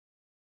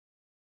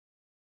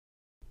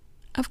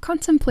I've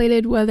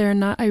contemplated whether or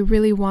not I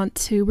really want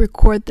to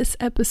record this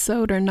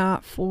episode or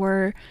not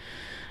for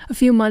a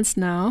few months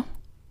now.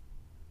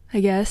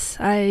 I guess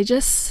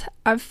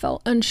I've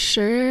felt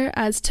unsure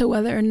as to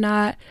whether or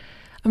not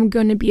I'm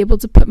going to be able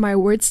to put my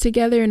words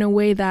together in a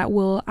way that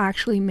will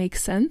actually make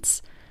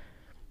sense.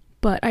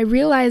 But I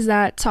realize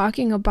that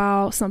talking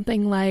about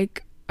something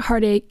like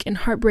heartache and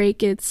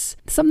heartbreak, it's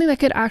something that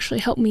could actually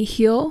help me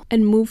heal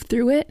and move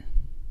through it.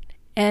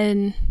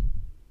 And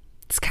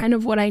it's kind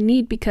of what I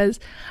need because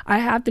I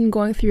have been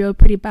going through a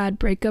pretty bad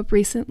breakup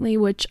recently,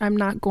 which I'm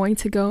not going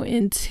to go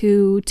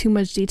into too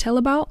much detail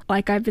about.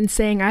 Like I've been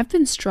saying, I've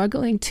been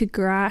struggling to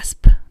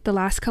grasp the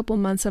last couple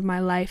months of my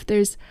life.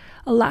 There's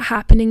a lot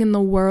happening in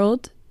the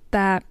world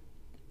that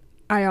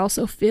I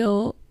also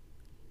feel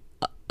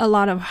a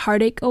lot of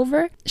heartache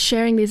over.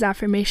 Sharing these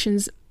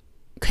affirmations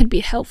could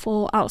be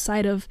helpful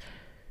outside of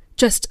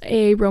just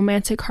a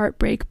romantic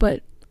heartbreak,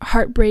 but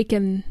heartbreak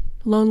and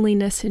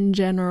loneliness in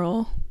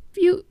general. If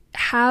you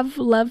have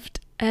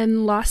loved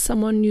and lost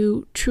someone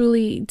you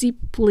truly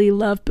deeply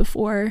loved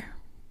before,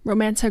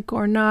 romantic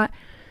or not,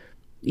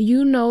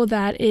 you know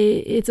that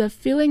it's a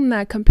feeling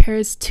that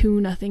compares to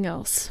nothing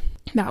else.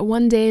 That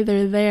one day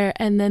they're there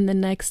and then the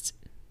next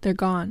they're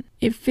gone.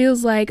 It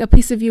feels like a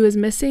piece of you is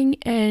missing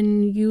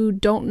and you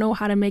don't know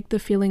how to make the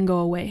feeling go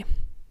away.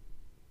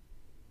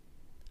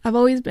 I've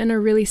always been a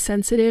really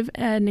sensitive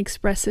and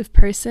expressive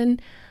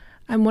person.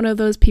 I'm one of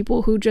those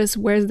people who just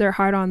wears their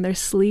heart on their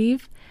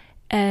sleeve.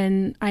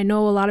 And I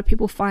know a lot of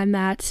people find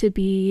that to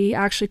be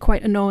actually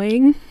quite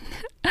annoying,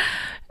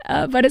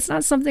 but it's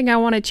not something I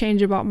want to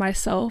change about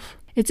myself.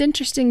 It's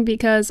interesting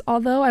because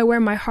although I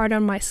wear my heart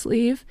on my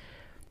sleeve,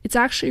 it's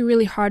actually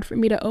really hard for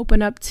me to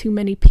open up to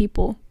many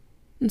people.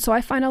 And so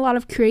I find a lot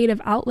of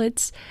creative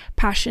outlets,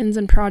 passions,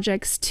 and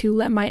projects to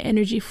let my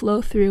energy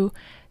flow through,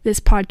 this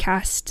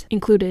podcast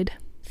included.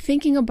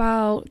 Thinking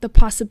about the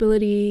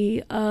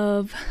possibility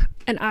of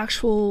an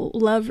actual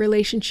love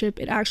relationship,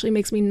 it actually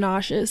makes me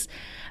nauseous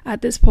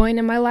at this point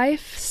in my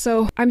life.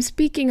 So I'm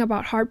speaking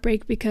about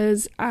heartbreak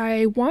because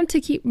I want to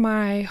keep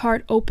my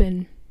heart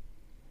open.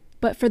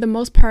 But for the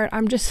most part,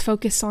 I'm just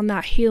focused on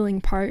that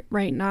healing part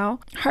right now.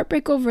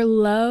 Heartbreak over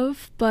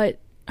love, but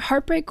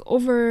heartbreak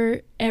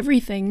over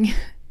everything.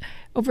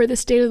 Over the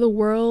state of the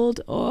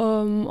world,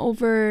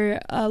 over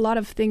a lot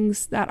of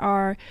things that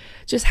are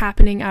just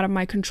happening out of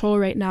my control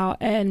right now.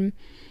 And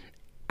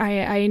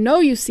I know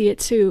you see it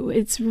too.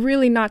 It's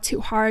really not too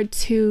hard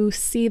to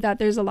see that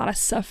there's a lot of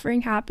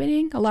suffering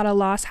happening, a lot of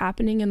loss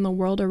happening in the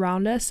world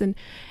around us. And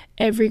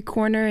every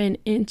corner and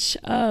inch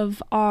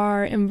of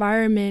our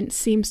environment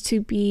seems to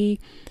be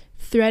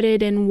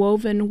threaded and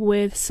woven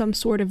with some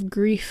sort of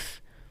grief.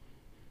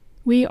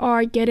 We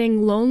are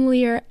getting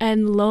lonelier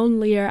and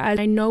lonelier.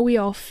 I know we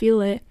all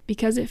feel it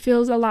because it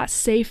feels a lot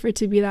safer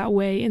to be that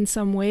way in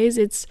some ways.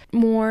 It's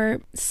more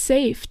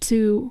safe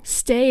to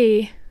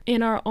stay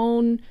in our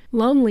own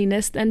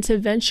loneliness than to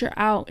venture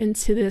out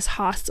into this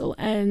hostile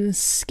and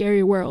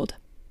scary world.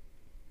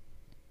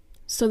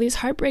 So these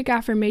heartbreak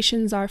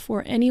affirmations are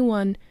for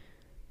anyone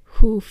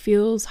who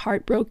feels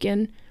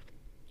heartbroken,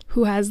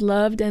 who has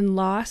loved and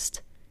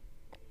lost,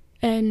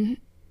 and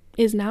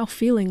is now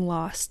feeling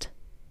lost.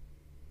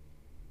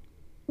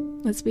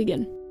 Let's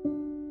begin.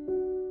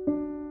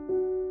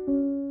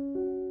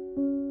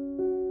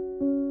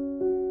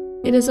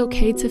 It is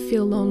okay to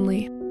feel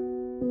lonely.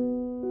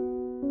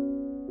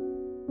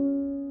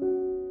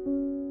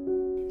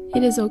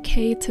 It is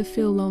okay to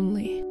feel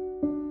lonely.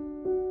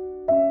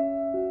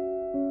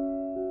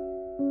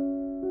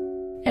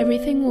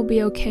 Everything will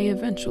be okay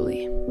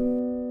eventually.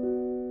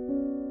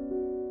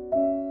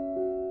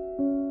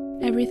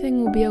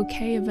 Everything will be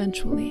okay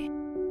eventually.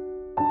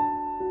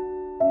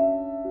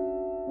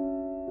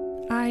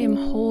 I am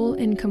whole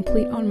and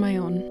complete on my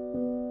own.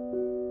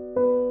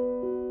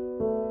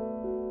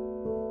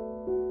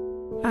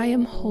 I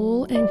am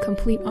whole and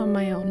complete on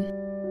my own.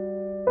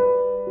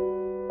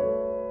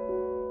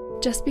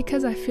 Just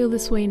because I feel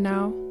this way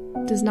now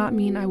does not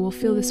mean I will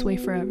feel this way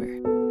forever.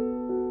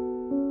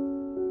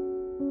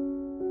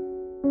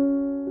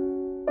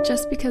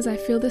 Just because I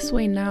feel this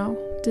way now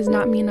does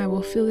not mean I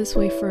will feel this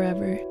way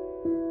forever.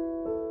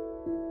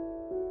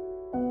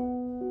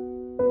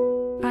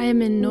 I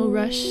am in no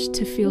rush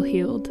to feel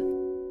healed.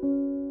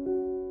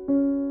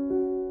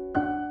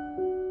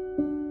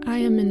 I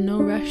am in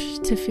no rush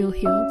to feel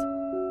healed.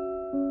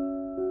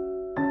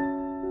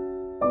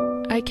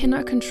 I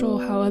cannot control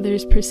how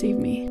others perceive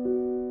me.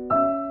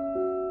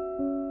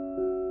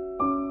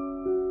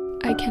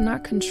 I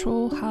cannot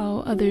control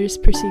how others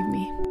perceive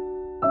me.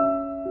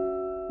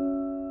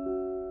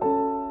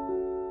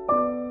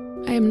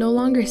 I am no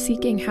longer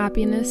seeking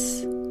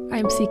happiness. I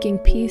am seeking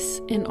peace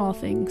in all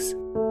things.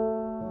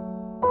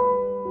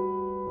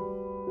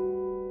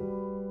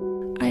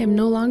 I am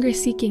no longer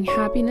seeking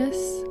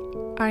happiness.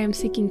 I am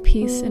seeking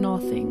peace in all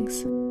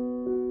things.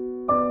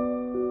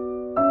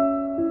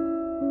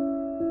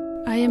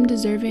 I am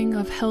deserving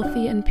of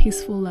healthy and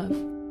peaceful love.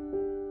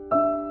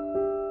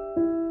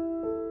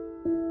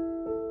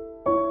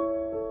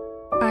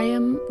 I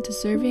am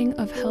deserving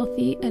of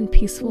healthy and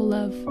peaceful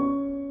love.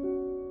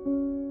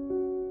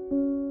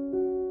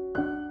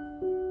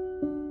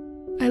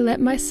 let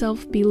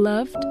myself be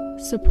loved,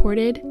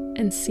 supported,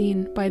 and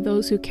seen by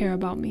those who care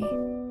about me.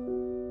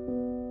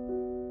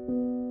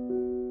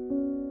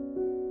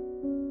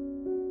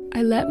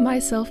 I let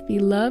myself be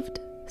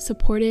loved,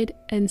 supported,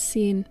 and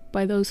seen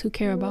by those who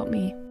care about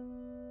me.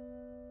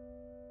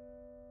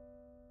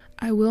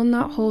 I will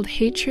not hold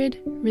hatred,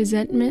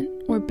 resentment,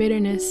 or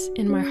bitterness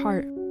in my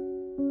heart.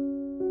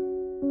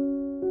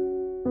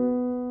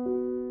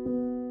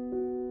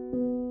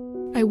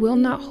 I will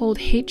not hold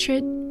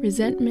hatred,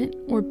 resentment,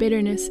 or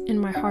bitterness in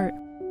my heart.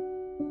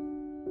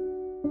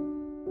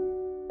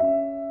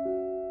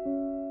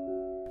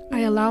 I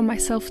allow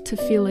myself to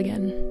feel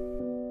again.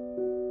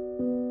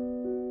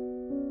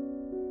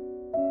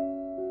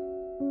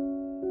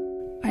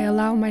 I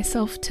allow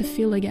myself to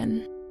feel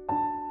again.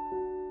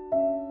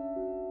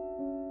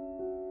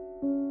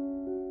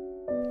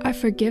 I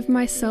forgive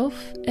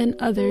myself and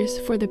others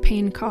for the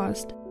pain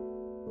caused.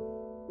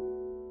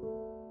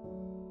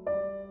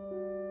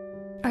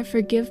 I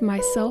forgive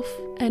myself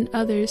and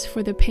others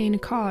for the pain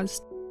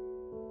caused.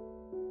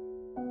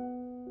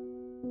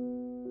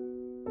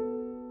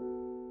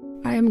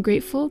 I am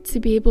grateful to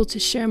be able to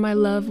share my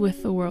love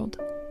with the world.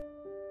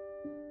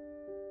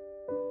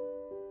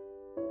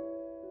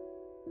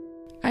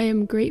 I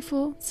am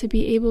grateful to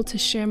be able to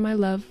share my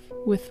love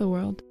with the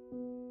world.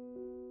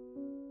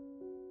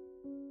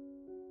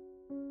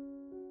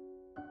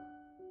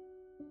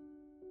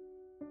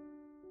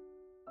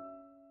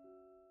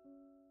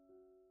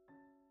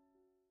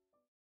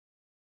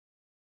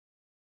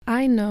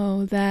 I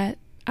know that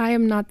I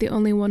am not the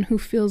only one who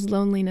feels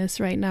loneliness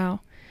right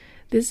now.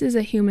 This is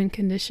a human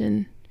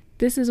condition.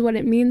 This is what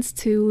it means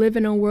to live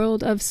in a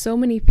world of so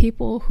many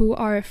people who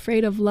are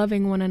afraid of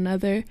loving one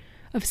another,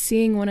 of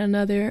seeing one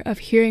another, of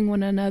hearing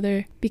one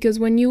another. Because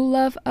when you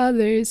love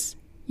others,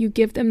 you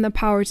give them the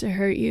power to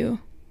hurt you.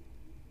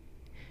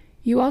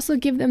 You also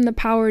give them the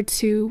power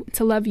to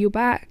love you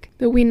back.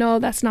 But we know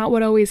that's not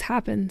what always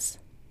happens.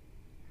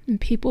 And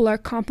people are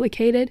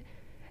complicated,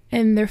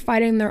 and they're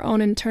fighting their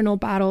own internal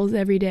battles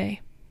every day.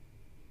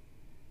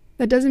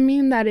 That doesn't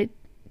mean that it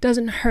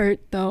doesn't hurt,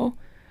 though,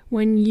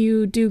 when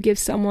you do give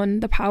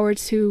someone the power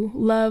to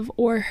love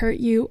or hurt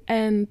you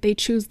and they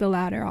choose the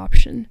latter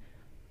option.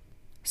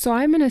 So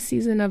I'm in a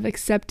season of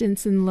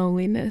acceptance and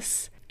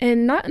loneliness.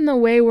 And not in the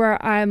way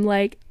where I'm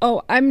like,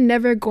 oh, I'm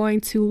never going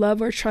to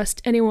love or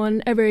trust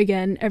anyone ever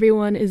again.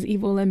 Everyone is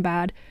evil and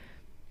bad.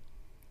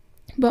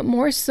 But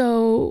more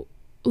so,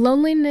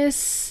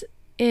 loneliness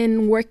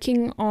in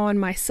working on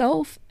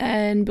myself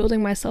and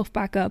building myself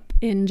back up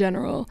in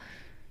general.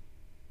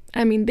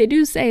 I mean, they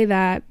do say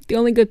that the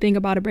only good thing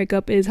about a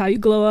breakup is how you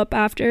glow up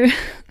after.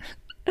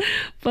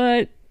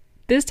 But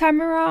this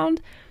time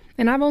around,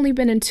 and I've only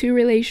been in 2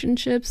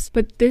 relationships,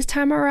 but this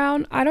time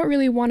around, I don't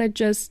really want to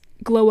just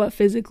glow up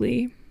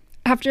physically.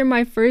 After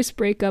my first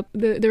breakup,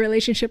 the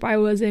relationship I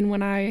was in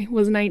when I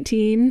was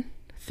 19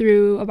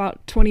 through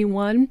about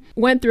 21,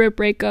 went through a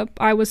breakup.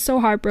 I was so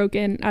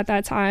heartbroken at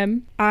that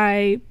time.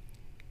 I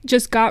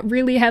just got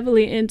really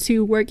heavily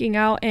into working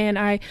out, and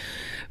I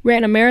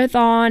ran a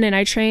marathon and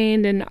I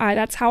trained, and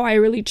that's how I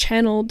really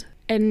channeled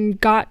and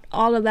got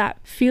all of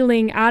that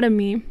feeling out of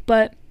me.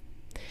 But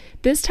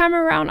this time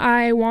around,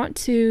 I want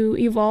to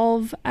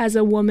evolve as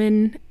a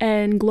woman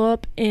and glow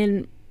up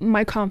in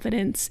my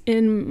confidence,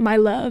 in my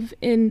love,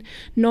 in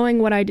knowing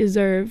what I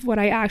deserve, what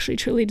I actually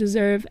truly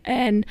deserve.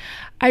 And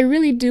I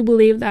really do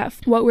believe that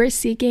what we're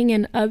seeking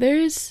in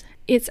others,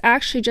 it's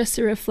actually just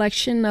a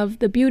reflection of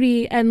the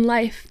beauty and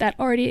life that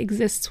already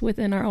exists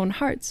within our own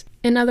hearts.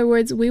 In other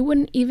words, we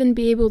wouldn't even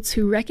be able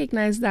to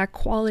recognize that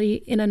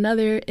quality in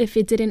another if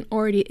it didn't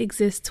already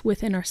exist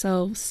within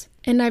ourselves.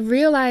 And I've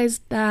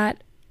realized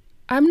that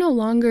I'm no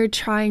longer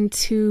trying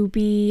to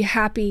be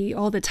happy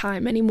all the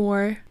time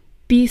anymore,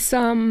 be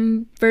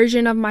some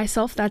version of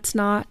myself that's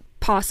not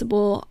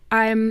possible.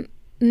 I'm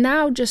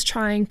now just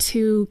trying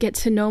to get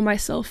to know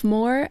myself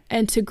more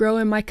and to grow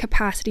in my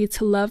capacity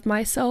to love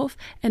myself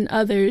and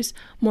others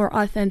more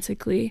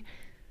authentically.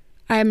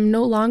 I am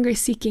no longer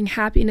seeking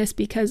happiness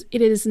because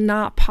it is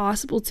not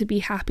possible to be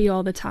happy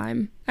all the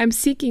time. I'm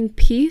seeking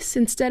peace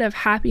instead of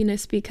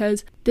happiness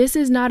because this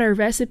is not a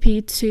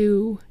recipe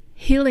to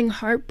healing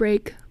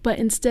heartbreak, but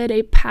instead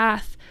a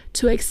path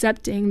to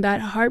accepting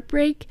that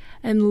heartbreak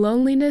and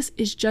loneliness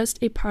is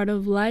just a part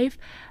of life,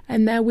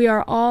 and that we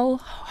are all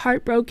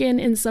heartbroken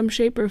in some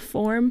shape or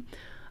form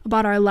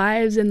about our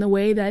lives and the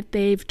way that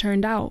they've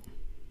turned out.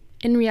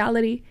 In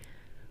reality,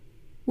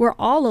 we're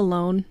all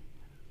alone,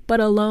 but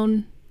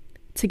alone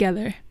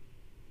together.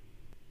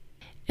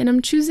 And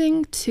I'm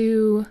choosing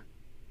to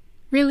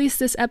release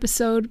this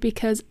episode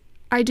because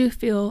I do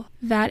feel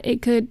that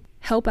it could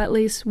help at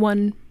least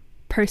one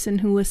person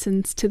who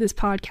listens to this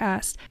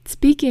podcast.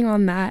 Speaking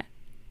on that,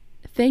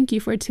 thank you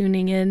for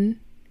tuning in.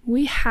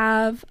 We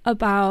have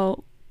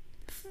about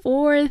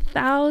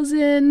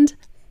 4,000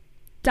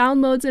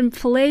 downloads and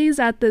plays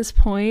at this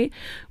point,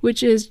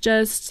 which is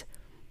just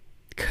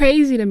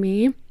crazy to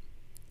me.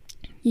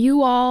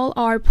 You all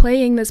are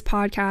playing this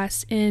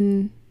podcast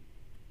in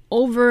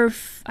over,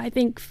 I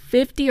think,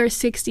 50 or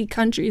 60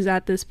 countries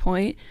at this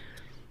point.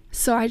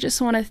 So I just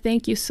want to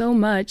thank you so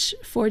much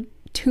for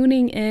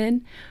tuning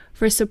in,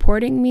 for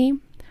supporting me,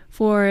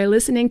 for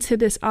listening to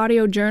this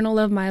audio journal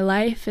of my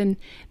life and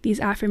these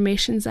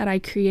affirmations that I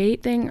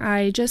create.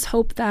 I just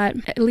hope that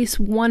at least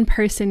one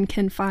person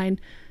can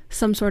find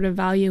some sort of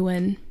value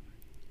in.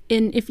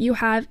 And if you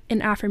have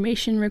an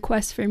affirmation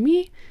request for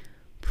me,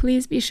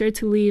 please be sure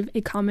to leave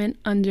a comment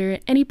under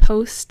any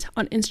post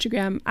on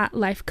Instagram at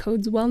Life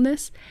Codes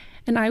Wellness,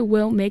 and I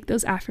will make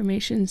those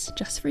affirmations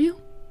just for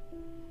you.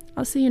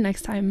 I'll see you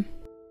next time.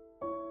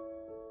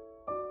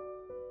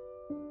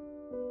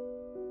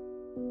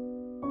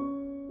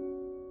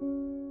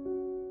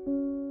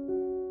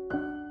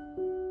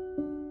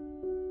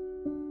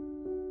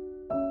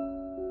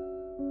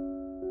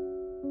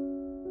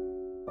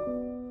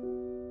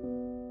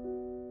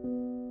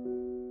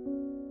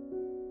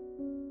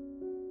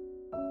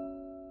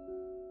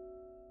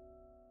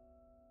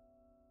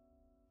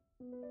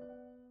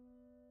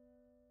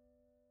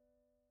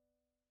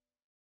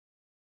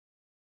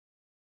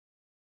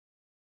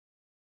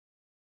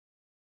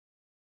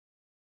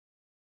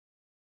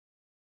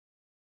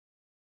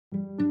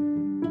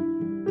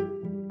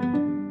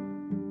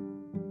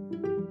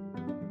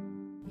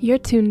 You're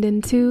tuned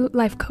into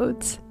Life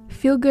Codes,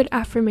 feel-good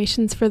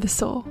affirmations for the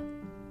soul.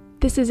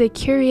 This is a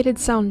curated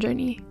sound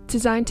journey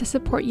designed to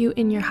support you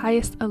in your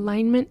highest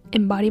alignment,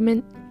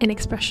 embodiment, and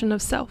expression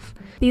of self.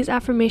 These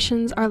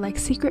affirmations are like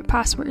secret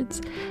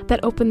passwords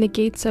that open the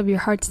gates of your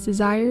heart's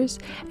desires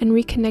and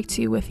reconnect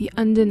you with the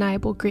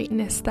undeniable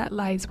greatness that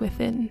lies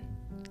within.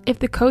 If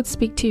the codes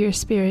speak to your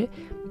spirit,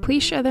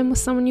 please share them with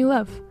someone you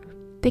love.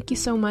 Thank you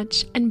so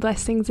much, and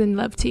blessings and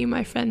love to you,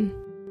 my friend.